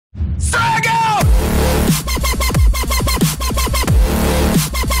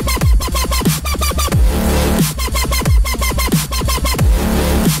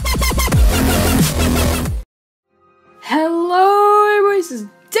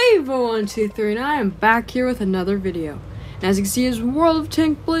Davo123 and I am back here with another video. And as you can see, it's World of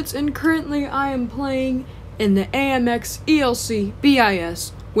Tank Blitz, and currently I am playing in the AMX ELC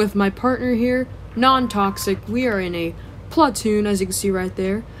BIS with my partner here, NonToxic. We are in a platoon, as you can see right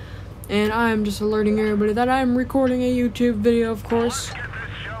there. And I am just alerting everybody that I am recording a YouTube video, of course.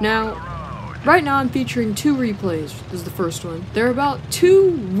 Now, right now I'm featuring two replays. This is the first one. They're about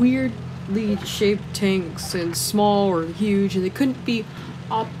two weirdly shaped tanks, and small or huge, and they couldn't be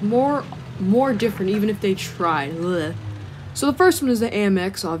more different even if they tried. Ugh. So the first one is the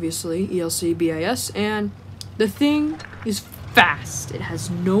AMX, obviously, ELC BIS, and the thing is fast. It has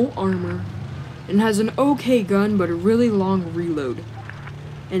no armor, and has an okay gun, but a really long reload.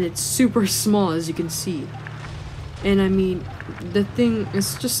 And it's super small, as you can see. And I mean, the thing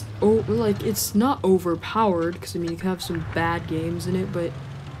is just, like, it's not overpowered, because I mean, you can have some bad games in it, but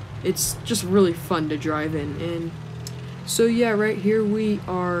it's just really fun to drive in. And so yeah, right here we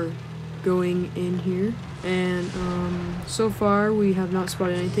are going in here, and so far we have not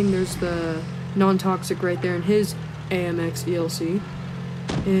spotted anything. There's the NonToxic right there in his AMX ELC,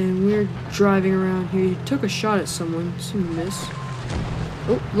 and we're driving around here. He took a shot at someone, so he missed.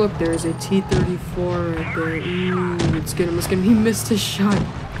 Oh, look, there's a T-34 right there. Ooh, it's getting him. He missed his shot.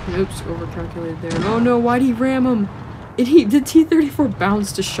 Oops, overcalculated there. Oh no, why'd he ram him? The T-34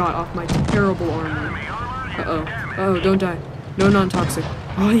 bounced a shot off my terrible armor. Uh-oh. Uh-oh, don't die. No non-toxic.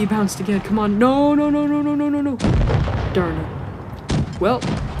 Oh, he bounced again. Come on. No. Darn it. Well,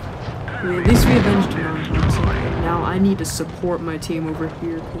 at least we avenged non-toxic. And now I need to support my team over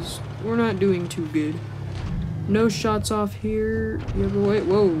here, because we're not doing too good. No shots off here. Yeah, but wait.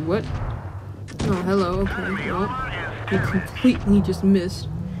 Whoa, what? Oh, hello. Okay. Well, he completely just missed.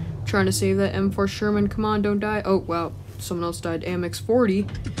 Trying to save that M4 Sherman. Come on, don't die. Oh, wow. Someone else died. AMX 40.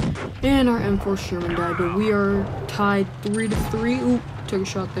 And our M4 Sherman died, but we are tied 3-3. Ooh, took a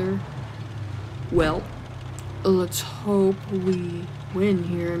shot there. Well, let's hope we win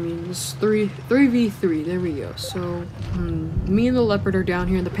here. I mean, this is 3v3. There we go. So, me and the Leopard are down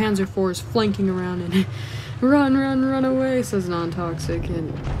here, and the Panzer IV is flanking around, and run away, says NonToxic,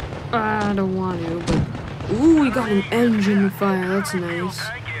 and I don't want to, but ooh, we got an engine fire. That's nice.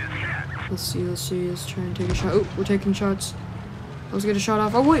 Let's see, let's try and take a shot. Oh, we're taking shots. Let's get a shot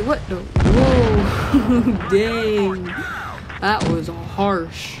off. Oh, wait, what? No. Whoa. Dang. That was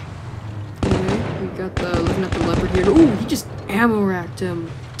harsh. Okay, we got looking at the Leopard here. Ooh, he just ammo racked him.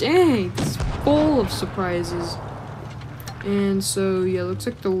 Dang, it's full of surprises. And so, yeah, looks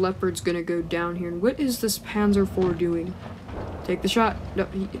like the Leopard's gonna go down here. And what is this Panzer IV doing? Take the shot. No,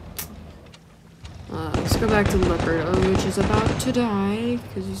 let's go back to the Leopard, which is about to die,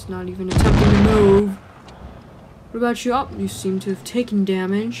 because he's not even attempting to move. What about you? Oh, you seem to have taken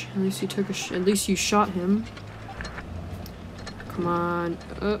damage. At least you took at least you shot him. Come on.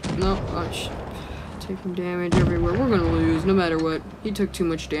 No. Oh, taking damage everywhere. We're gonna lose, no matter what. He took too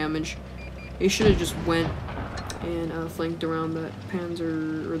much damage. He should have just went and flanked around that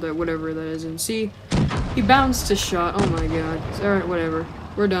Panzer, or that whatever that is, and see? He bounced a shot. Oh my god. Alright, whatever.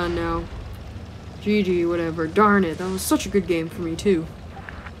 We're done now. GG, whatever. Darn it, that was such a good game for me, too.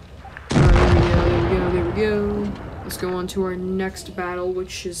 Alright, there we go. Let's go on to our next battle,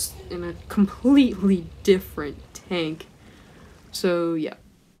 which is in a completely different tank. So, yeah.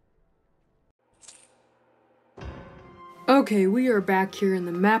 Okay, we are back here in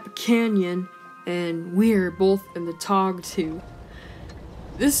the map Canyon, and we are both in the TOG 2.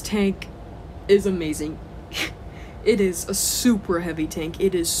 This tank is amazing. It is a super heavy tank.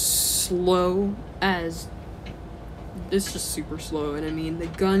 It is slow as... It's just super slow, and I mean, the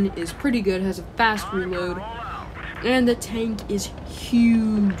gun is pretty good, has a fast reload, and the tank is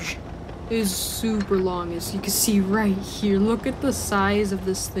huge. It is super long, as you can see right here. Look at the size of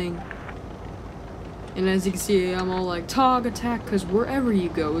this thing. And as you can see, I'm all like, TOG attack, because wherever you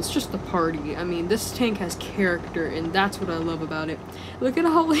go, it's just a party. I mean, this tank has character, and that's what I love about it. Look at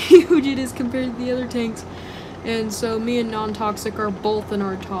how huge it is compared to the other tanks. And so me and NonToxic are both in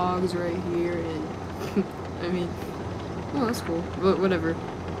our TOGs right here, and I mean, oh, that's cool, but whatever.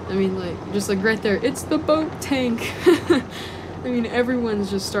 I mean, like, just like right there, it's the boat tank. I mean, everyone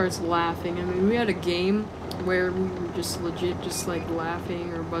just starts laughing. I mean, we had a game where we were just legit just like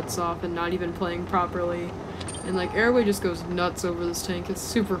laughing our butts off and not even playing properly, and like everybody just goes nuts over this tank. It's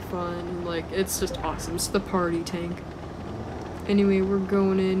super fun, and like it's just awesome. It's the party tank. Anyway, we're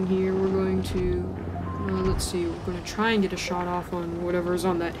going in here. We're going to let's see, we're gonna try and get a shot off on whatever's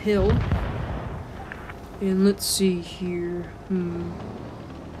on that hill. And let's see here.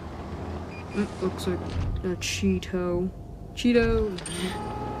 Looks like a Cheeto.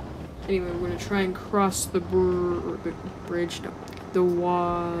 Anyway, we're gonna try and cross the bridge. No. the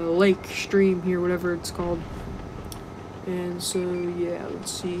lake stream here, whatever it's called. And so yeah,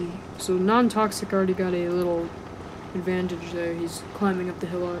 let's see. So NonToxic already got a little advantage there. He's climbing up the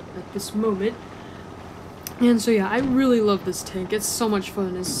hill at this moment. And so yeah, I really love this tank. It's so much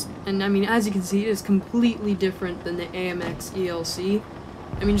fun. And I mean, as you can see, it is completely different than the AMX ELC.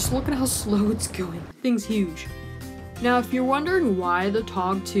 I mean, just look at how slow it's going. The thing's huge. Now, if you're wondering why the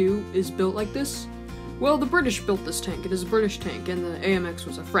TOG 2 is built like this, well, the British built this tank. It is a British tank, and the AMX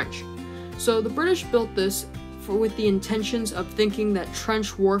was a French. So the British built this with the intentions of thinking that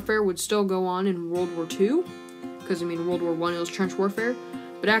trench warfare would still go on in World War II. Because, I mean, World War I, it was trench warfare.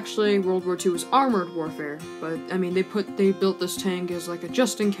 But actually, World War II was armored warfare. But, I mean, they built this tank as, like, a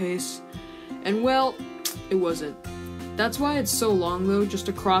just-in-case. And, well, it wasn't. That's why it's so long, though, just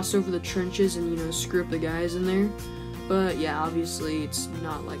to cross over the trenches and, you know, screw up the guys in there. But, yeah, obviously, it's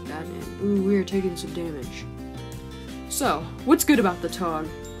not like that. And, ooh, we are taking some damage. So, what's good about the TOG?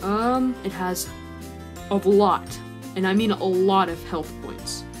 It has a lot, and I mean a lot of health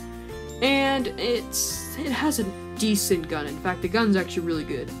points. And it has a decent gun. In fact, the gun's actually really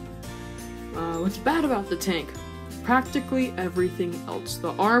good. What's bad about the tank? Practically everything else.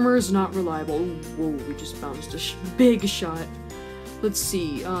 The armor's not reliable. Ooh, whoa, we just bounced a big shot. Let's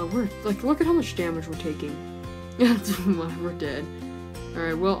see, look at how much damage we're taking. We're dead.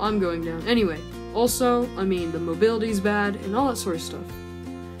 Alright, well, I'm going down. Anyway, also, I mean, the mobility's bad, and all that sort of stuff.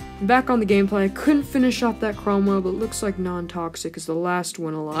 Back on the gameplay, I couldn't finish off that Cromwell, but it looks like NonToxic is the last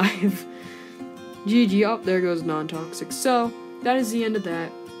one alive. GG, oh, there goes NonToxic. So, that is the end of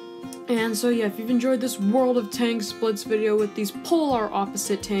that. And so yeah, if you've enjoyed this World of Tanks Blitz video with these polar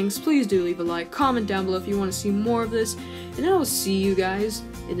opposite tanks, please do leave a like, comment down below if you want to see more of this, and I will see you guys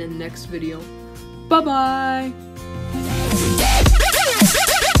in the next video. Bye-bye!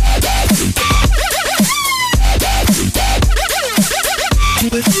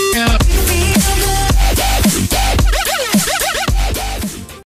 Yeah.